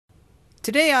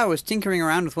Today I was tinkering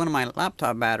around with one of my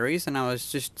laptop batteries, and I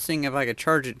was just seeing if I could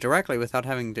charge it directly without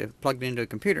having to plug it into a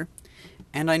computer,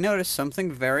 and I noticed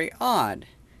something very odd.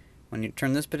 When you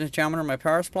turn this potentiometer on my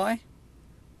power supply,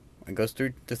 it goes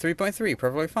through to 3.3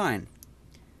 perfectly fine.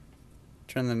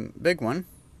 Turn the big one,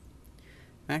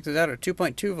 maxes out at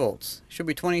 2.2 volts. Should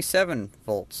be 27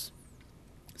 volts.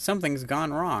 Something's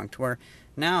gone wrong to where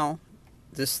now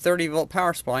this 30 volt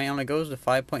power supply only goes to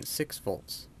 5.6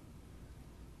 volts.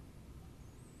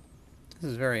 This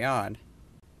is very odd.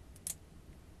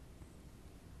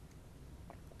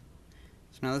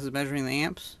 So now this is measuring the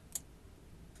amps.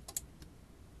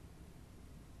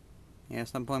 Yeah,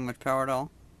 it's not pulling much power at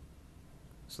all.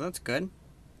 So that's good.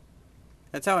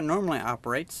 That's how it normally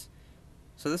operates.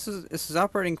 So this is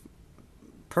operating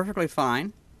perfectly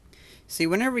fine. See,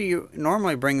 whenever you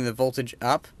normally bring the voltage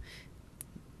up,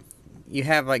 you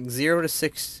have like 0 to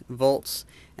 6 volts,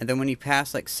 and then when you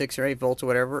pass like 6 or 8 volts or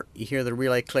whatever, you hear the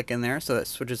relay click in there, so it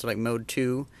switches to like mode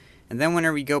 2. And then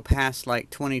whenever you go past like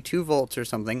 22 volts or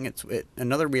something,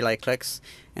 another relay clicks,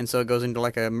 and so it goes into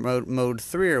like a mode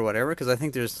 3 or whatever, because I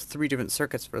think there's 3 different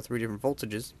circuits for 3 different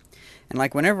voltages. And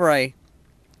like whenever I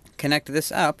connect this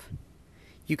up,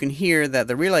 you can hear that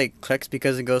the relay clicks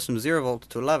because it goes from 0 volts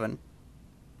to 11.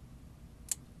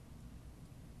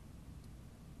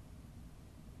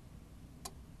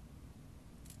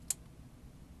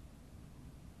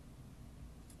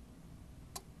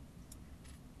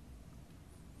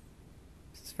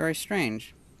 It's very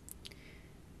strange.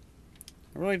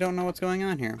 I really don't know what's going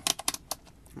on here.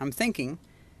 I'm thinking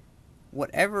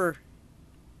whatever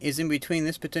is in between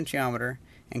this potentiometer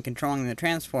and controlling the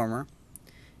transformer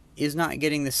is not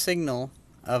getting the signal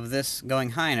of this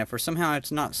going high enough, or somehow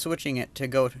it's not switching it to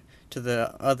go to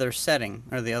the other setting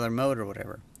or the other mode or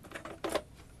whatever.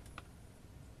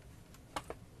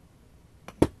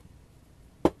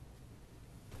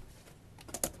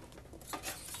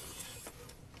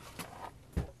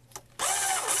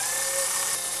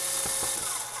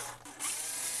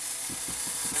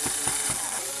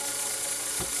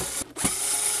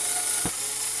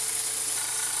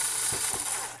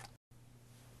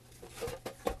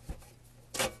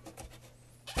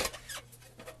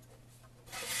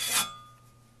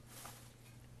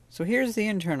 So here's the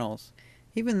internals.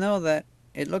 Even though that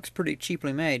it looks pretty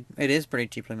cheaply made, it is pretty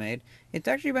cheaply made, it's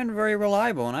actually been very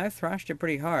reliable, and I've thrashed it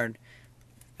pretty hard.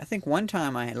 I think one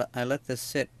time I let this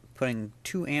sit putting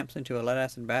 2 amps into a lead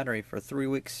acid battery for 3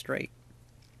 weeks straight.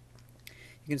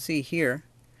 You can see here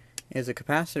is a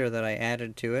capacitor that I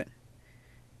added to it,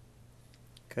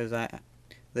 because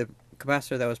the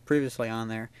capacitor that was previously on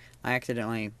there, I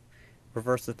accidentally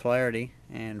reversed the polarity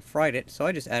and fried it, so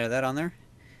I just added that on there,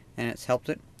 and it's helped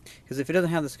it. Because if it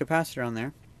doesn't have this capacitor on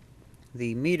there,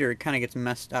 the meter kind of gets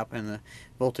messed up and the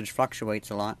voltage fluctuates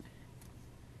a lot.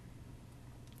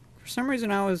 For some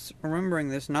reason I was remembering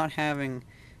this not having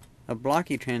a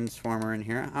blocky transformer in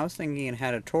here. I was thinking it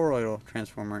had a toroidal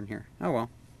transformer in here. Oh well.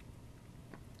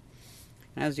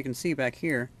 As you can see back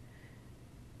here,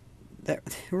 that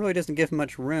really doesn't give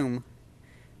much room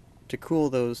to cool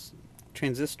those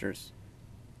transistors.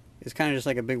 It's kind of just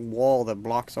like a big wall that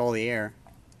blocks all the air.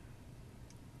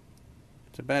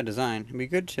 It's a bad design. It'd be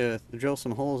good to drill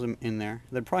some holes in there.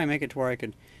 They'd probably make it to where I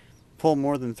could pull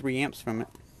more than 3 amps from it.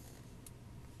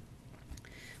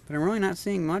 But I'm really not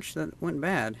seeing much that went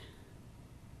bad.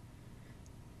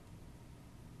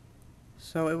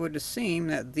 So it would seem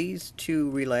that these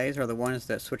 2 relays are the ones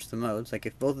that switch the modes. Like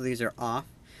if both of these are off,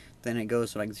 then it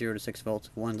goes to like 0 to 6 volts.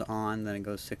 If one's on, then it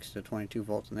goes 6 to 22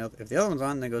 volts. And if the other one's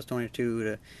on, then it goes 22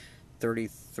 to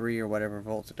 33 or whatever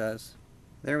volts it does.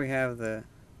 There we have the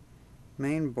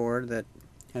main board that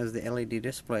has the LED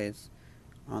displays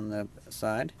on the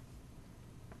side.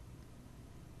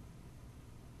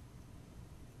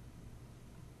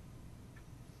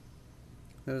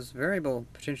 Those variable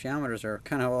potentiometers are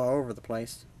kind of all over the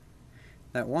place.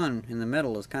 That one in the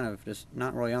middle is kind of just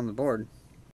not really on the board.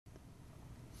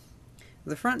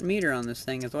 The front meter on this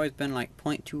thing has always been like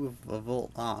 0.2 of a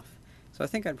volt off, so I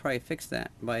think I'd probably fix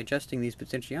that by adjusting these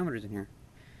potentiometers in here.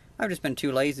 I've just been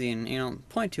too lazy, and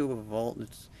 0.2 of a volt,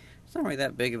 it's not really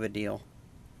that big of a deal.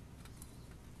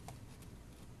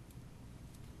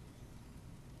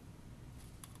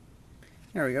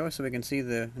 There we go, so we can see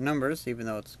the numbers, even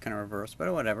though it's kind of reversed,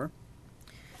 but whatever.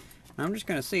 Now I'm just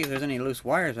going to see if there's any loose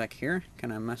wires back here.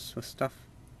 Kind of mess with stuff.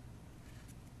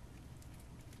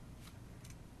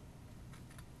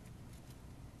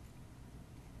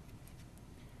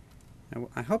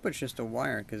 I hope it's just a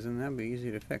wire, because then that'd be easy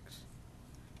to fix.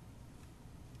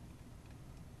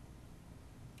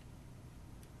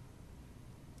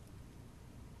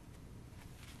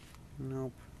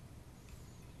 Nope.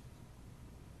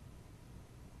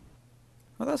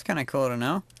 Well, that's kind of cool to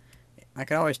know. I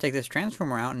could always take this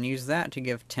transformer out and use that to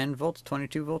give 10 volts,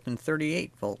 22 volts, and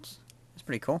 38 volts. That's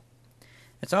pretty cool.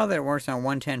 It's odd that it works on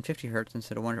 110 50 hertz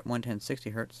instead of 110 60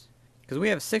 hertz. Because we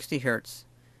have 60 hertz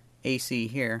AC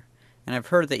here, and I've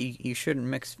heard that you shouldn't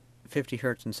mix 50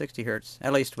 hertz and 60 hertz,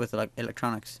 at least with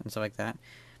electronics and stuff like that,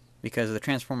 because the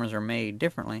transformers are made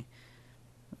differently.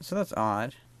 So that's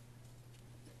odd.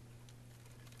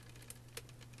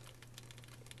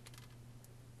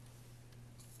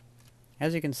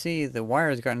 As you can see, the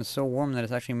wire has gotten so warm that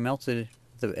it's actually melted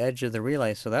the edge of the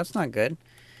relay, so that's not good.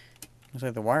 Looks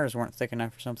like the wires weren't thick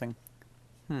enough or something.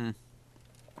 And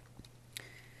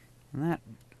that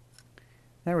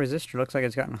resistor looks like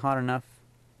it's gotten hot enough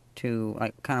to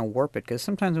kind of warp it, because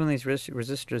sometimes when these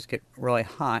resistors get really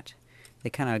hot,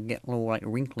 they kind of get a little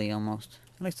wrinkly almost.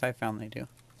 At least I found they do.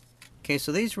 Okay,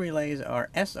 so these relays are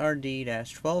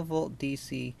SRD-12 volt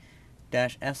DC-SL-C.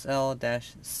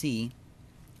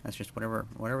 That's just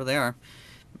whatever they are.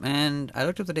 And I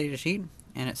looked up the data sheet,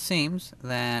 and it seems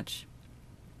that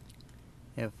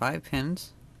you have 5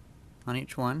 pins on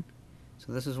each one.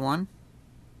 So this is one,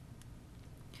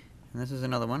 and this is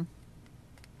another one.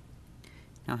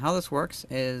 Now how this works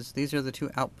is these are the 2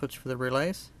 outputs for the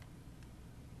relays,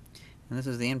 and this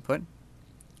is the input.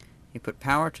 You put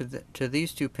power to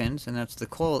these 2 pins, and that's the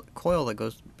coil that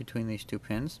goes between these 2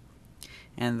 pins.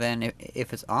 And then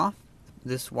if it's off,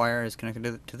 this wire is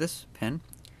connected to this pin.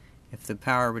 If the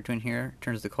power between here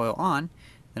turns the coil on,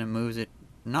 then it moves it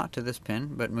not to this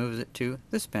pin, but moves it to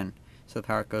this pin, so the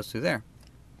power goes through there.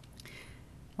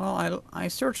 Well, I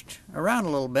searched around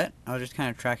a little bit. I was just kind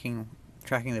of tracking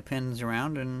the pins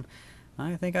around, and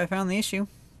I think I found the issue.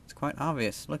 It's quite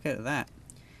obvious. Look at that.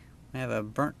 I have a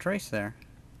burnt trace there.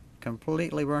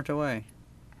 Completely burnt away.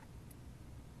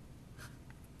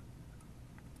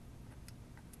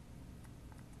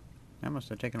 That must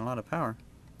have taken a lot of power.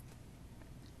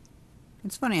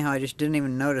 It's funny how I just didn't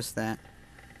even notice that.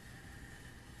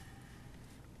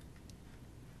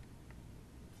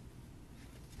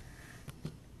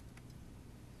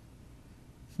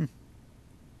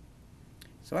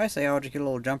 So I say I'll just get a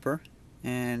little jumper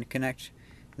and connect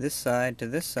this side to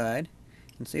this side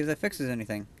and see if that fixes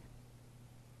anything.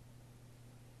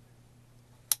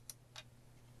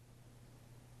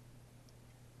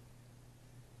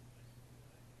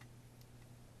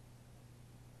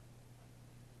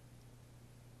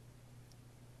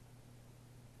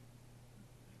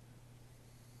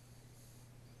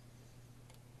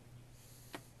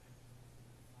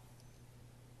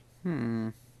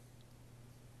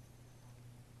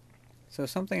 So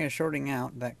something is shorting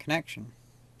out that connection.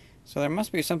 So there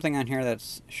must be something on here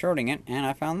that's shorting it, and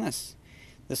I found this.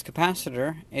 This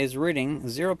capacitor is reading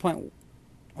 0.2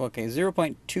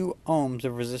 ohms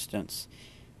of resistance.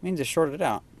 It means it's shorted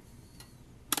out.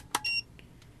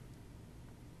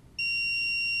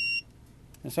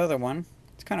 This other one,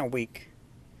 it's kind of weak.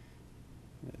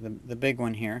 The big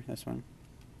one here, this one.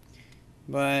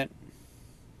 But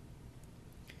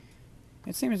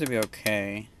it seems to be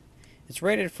okay. It's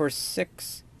rated for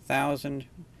 6,000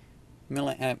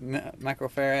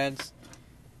 microfarads,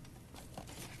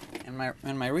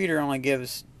 and my reader only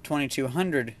gives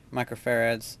 2,200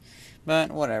 microfarads.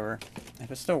 But whatever. If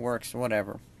it still works,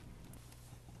 whatever.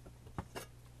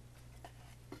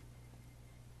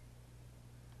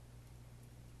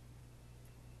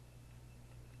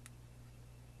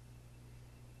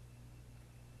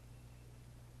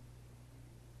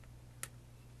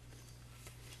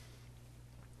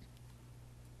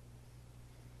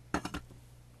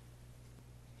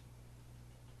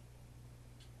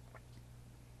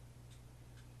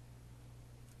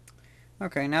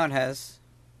 Okay, now it has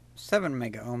 7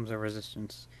 mega ohms of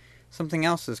resistance. Something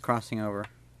else is crossing over.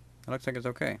 It looks like it's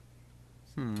okay.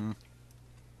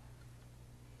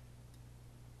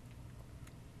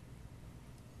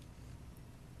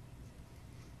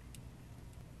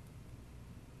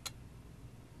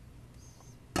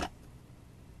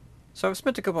 So I've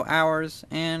spent a couple hours,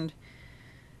 and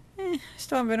I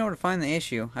still haven't been able to find the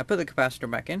issue. I put the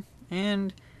capacitor back in,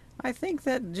 and I think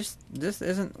that this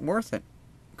isn't worth it,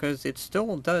 because it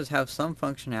still does have some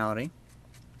functionality.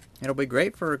 It'll be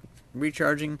great for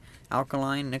recharging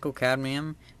alkaline, nickel,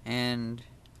 cadmium, and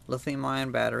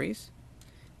lithium-ion batteries.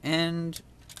 And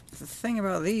the thing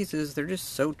about these is they're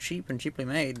just so cheap and cheaply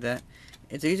made that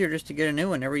it's easier just to get a new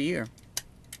one every year.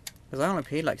 Because I only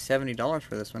paid like $70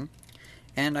 for this one.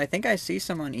 And I think I see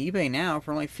some on eBay now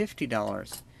for only $50.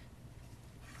 So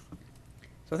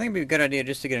I think it'd be a good idea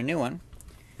just to get a new one,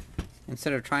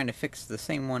 instead of trying to fix the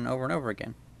same one over and over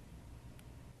again.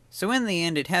 So in the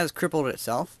end, it has crippled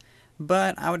itself,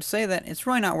 but I would say that it's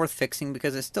really not worth fixing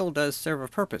because it still does serve a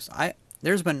purpose.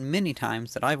 there's been many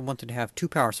times that I've wanted to have two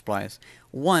power supplies.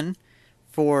 One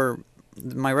for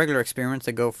my regular experiments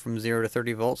that go from 0 to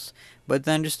 30 volts, but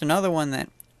then just another one that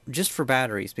just for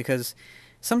batteries, because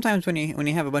sometimes when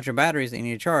you have a bunch of batteries that you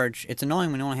need to charge, it's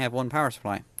annoying when you only have one power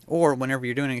supply. Or whenever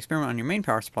you're doing an experiment on your main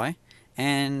power supply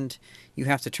and you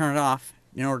have to turn it off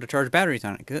in order to charge batteries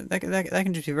on it. 'Cause that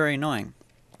can just be very annoying.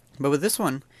 But with this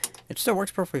one, it still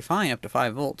works perfectly fine up to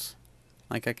 5 volts.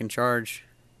 Like I can charge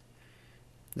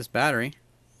this battery.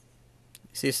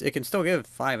 See, it can still give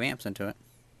 5 amps into it.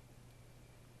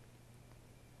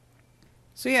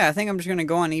 So yeah, I think I'm just going to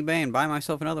go on eBay and buy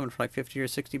myself another one for like 50 or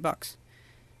 60 bucks.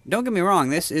 Don't get me wrong,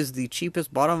 this is the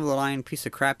cheapest bottom of the line piece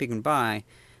of crap you can buy,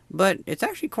 but it's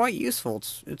actually quite useful.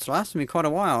 It's lasted me quite a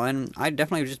while, and I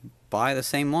definitely just buy the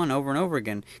same one over and over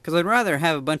again, because I'd rather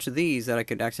have a bunch of these that I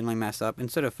could accidentally mess up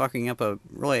instead of fucking up a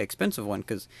really expensive one,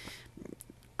 because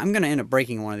I'm going to end up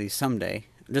breaking one of these someday,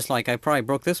 just like I probably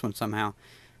broke this one somehow,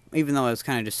 even though it was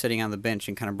kind of just sitting on the bench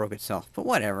and kind of broke itself, but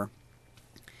whatever.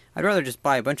 I'd rather just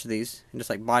buy a bunch of these and just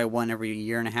like buy one every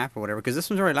year and a half or whatever, because this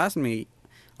one's already lasted me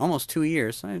almost 2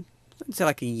 years. I'd say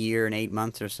like a year and 8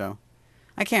 months or so.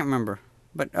 I can't remember,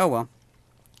 but oh well.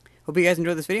 Hope you guys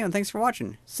enjoyed this video, and thanks for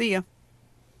watching. See ya!